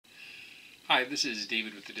Hi, this is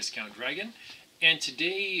David with the Discount Dragon, and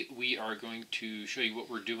today we are going to show you what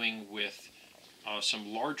we're doing with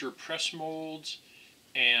some larger press molds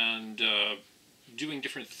and doing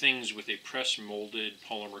different things with a press molded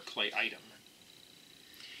polymer clay item.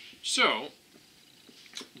 So,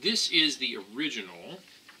 this is the original.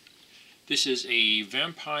 This is a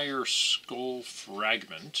vampire skull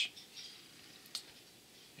fragment,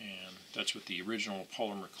 and that's what the original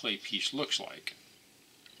polymer clay piece looks like.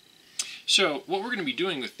 So what we're going to be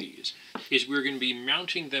doing with these is we're going to be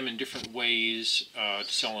mounting them in different ways to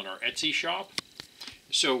sell in our Etsy shop.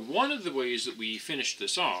 So one of the ways that we finished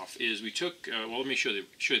this off is we took, well, let me show you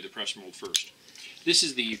the press mold first. This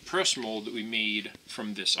is the press mold that we made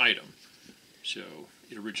from this item. So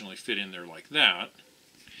it originally fit in there like that.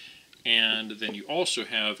 And then you also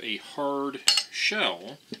have a hard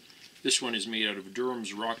shell. This one is made out of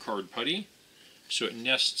Durham's rock hard putty, so it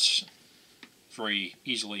nests very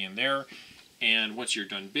easily in there, and once you're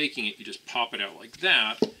done baking it, you just pop it out like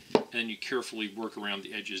that, and then you carefully work around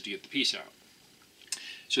the edges to get the piece out.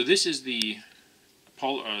 So this is the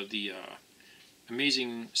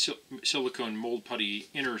amazing silicone mold putty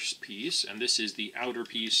inner piece, and this is the outer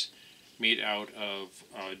piece made out of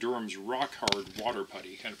Durham's rock hard water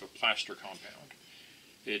putty, kind of a plaster compound.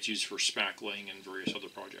 It's used for spackling and various other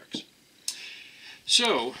projects.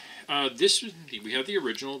 So, we have the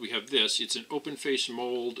original, we have this. It's an open face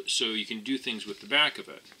mold, so you can do things with the back of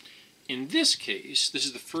it. In this case, this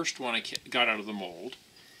is the first one I got out of the mold.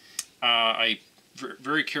 I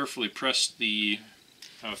very carefully pressed the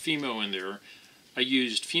Fimo in there. I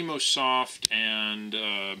used Fimo Soft and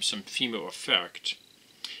some Fimo Effect.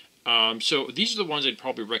 So these are the ones I'd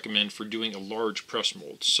probably recommend for doing a large press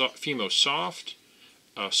mold. Fimo Soft,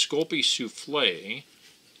 Sculpey Souffle,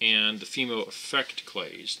 and the Fimo Effect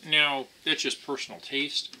clays. Now, that's just personal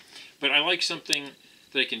taste, but I like something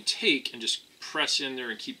that I can take and just press in there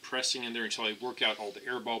and keep pressing in there until I work out all the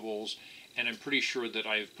air bubbles, and I'm pretty sure that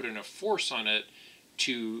I've put enough force on it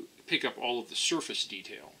to pick up all of the surface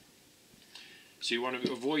detail. So you want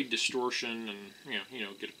to avoid distortion and you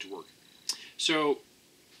know, get it to work. So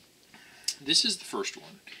this is the first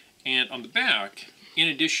one, and on the back, in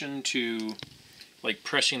addition to like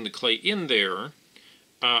pressing the clay in there,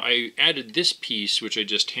 I added this piece, which I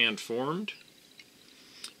just hand formed.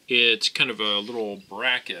 It's kind of a little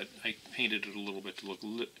bracket. I painted it a little bit to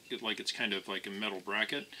look like it's kind of like a metal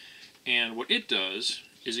bracket. And what it does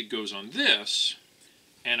is it goes on this,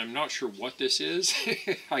 and I'm not sure what this is.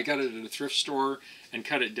 I got it at a thrift store and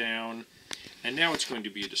cut it down, and now it's going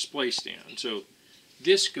to be a display stand. So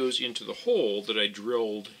this goes into the hole that I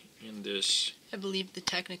drilled in this. I believe the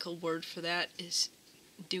technical word for that is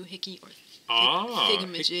doohickey or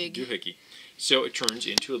doohickey. So it turns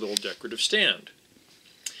into a little decorative stand.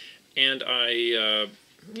 And I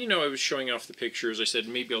was showing off the pictures. I said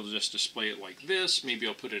maybe I'll just display it like this. Maybe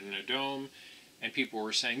I'll put it in a dome. And people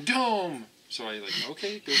were saying, dome! So I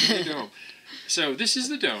okay, go to the dome. So this is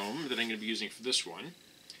the dome that I'm going to be using for this one.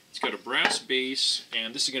 It's got a brass base,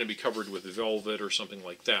 and this is going to be covered with velvet or something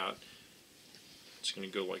like that. It's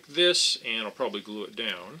going to go like this, and I'll probably glue it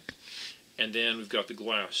down. And then we've got the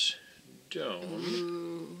glass dome.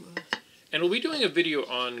 Ooh. And we'll be doing a video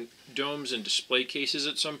on domes and display cases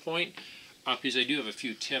at some point, because I do have a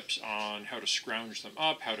few tips on how to scrounge them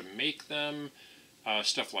up, how to make them,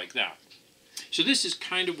 stuff like that. So this is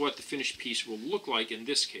kind of what the finished piece will look like in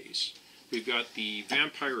this case. We've got the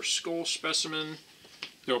vampire skull specimen.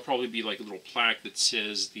 There will probably be like a little plaque that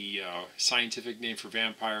says the scientific name for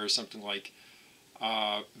vampire, something like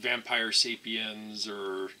Vampire sapiens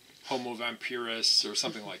or Homo vampirus or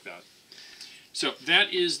something like that. So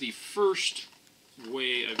that is the first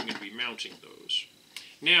way I'm going to be mounting those.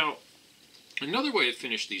 Now, another way to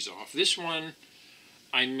finish these off, this one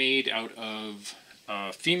I made out of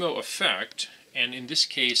Fimo Effect, and in this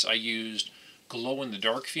case I used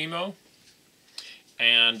glow-in-the-dark Fimo,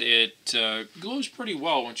 and it glows pretty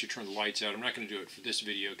well once you turn the lights out. I'm not going to do it for this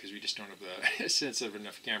video because we just don't have the sensitive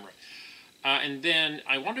enough camera. And then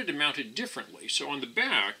I wanted to mount it differently, so on the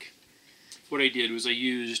back what I did was I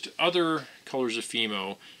used other colors of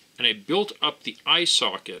Fimo, and I built up the eye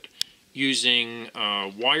socket using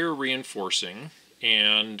wire reinforcing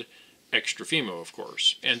and extra Fimo, of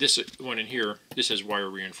course. And this one in here, this has wire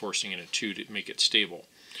reinforcing in it too to make it stable.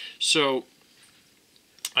 So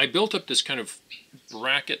I built up this kind of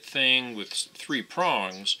bracket thing with 3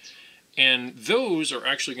 prongs, and those are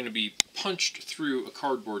actually going to be punched through a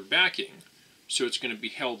cardboard backing. So it's going to be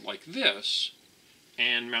held like this,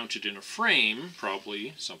 and mounted in a frame,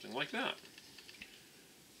 probably something like that.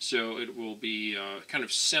 So it will be kind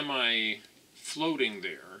of semi-floating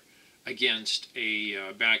there, against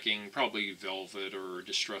a backing, probably velvet or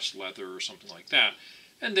distressed leather or something like that.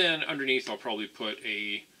 And then underneath I'll probably put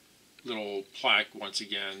a little plaque once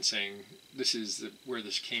again saying this is where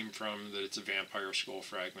this came from, that it's a vampire skull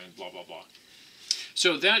fragment, blah blah blah.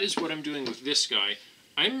 So that is what I'm doing with this guy.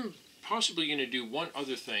 I'm possibly going to do one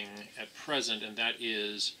other thing at present, and that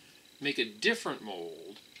is make a different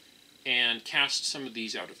mold and cast some of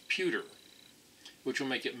these out of pewter, which will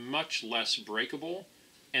make it much less breakable,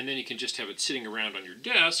 and then you can just have it sitting around on your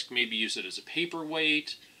desk, maybe use it as a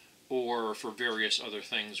paperweight, or for various other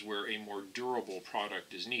things where a more durable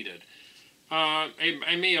product is needed.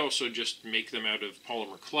 I may also just make them out of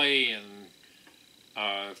polymer clay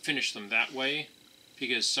and finish them that way,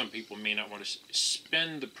 because some people may not want to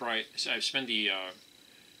spend the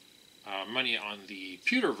money on the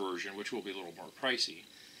pewter version, which will be a little more pricey.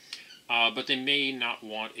 But they may not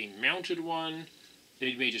want a mounted one.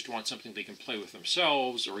 They may just want something they can play with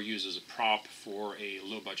themselves or use as a prop for a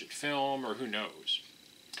low-budget film, or who knows.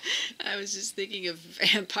 I was just thinking of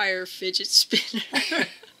vampire fidget spinner.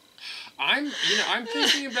 I'm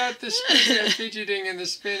thinking about the spinning and fidgeting and the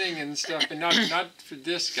spinning and stuff, and not for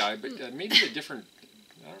this guy, but maybe a different.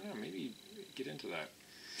 I don't know. Maybe get into that.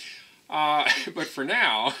 But for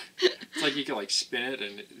now, it's like you can like spin it,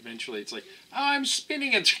 and eventually it's like, oh, I'm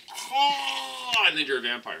spinning it, and then you're a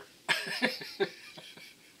vampire.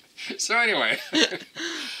 So anyway,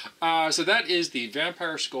 so that is the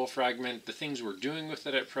vampire skull fragment, the things we're doing with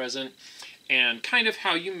it at present, and kind of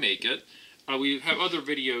how you make it. We have other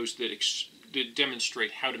videos that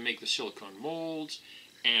demonstrate how to make the silicone molds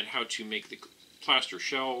and how to make the plaster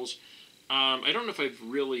shells. I don't know if I've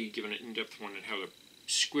really given an in-depth one on how to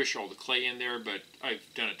squish all the clay in there, but I've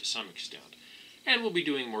done it to some extent. And we'll be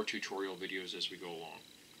doing more tutorial videos as we go along.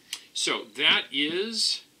 So that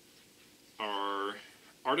is our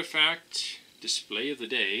artifact display of the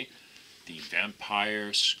day, the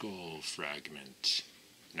vampire skull fragment.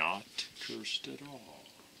 Not cursed at all.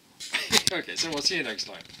 Okay, so we'll see you next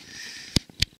time.